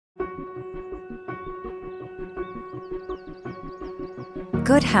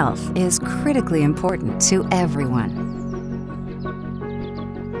Good health is critically important to everyone.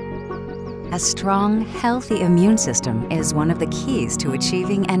 A strong, healthy immune system is one of the keys to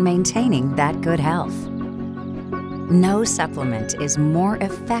achieving and maintaining that good health. No supplement is more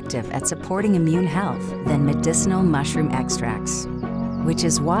effective at supporting immune health than medicinal mushroom extracts, which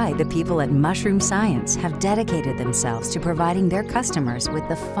is why the people at Mushroom Science have dedicated themselves to providing their customers with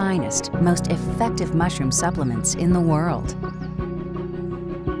the finest, most effective mushroom supplements in the world.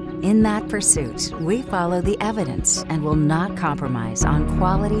 In that pursuit, we follow the evidence and will not compromise on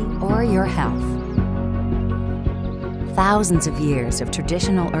quality or your health. Thousands of years of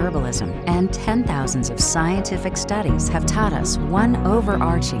traditional herbalism and 10,000s of scientific studies have taught us one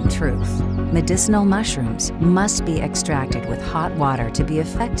overarching truth. Medicinal mushrooms must be extracted with hot water to be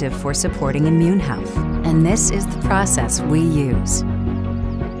effective for supporting immune health, and this is the process we use.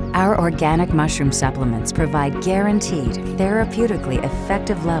 Our organic mushroom supplements provide guaranteed, therapeutically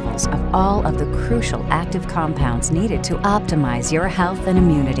effective levels of all of the crucial active compounds needed to optimize your health and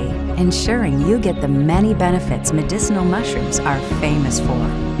immunity, ensuring you get the many benefits medicinal mushrooms are famous for.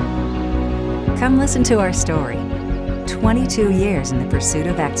 Come listen to our story. 22 years in the pursuit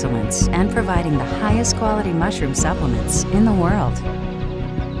of excellence and providing the highest quality mushroom supplements in the world.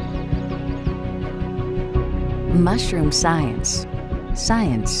 Mushroom Science.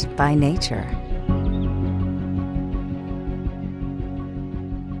 Science by nature.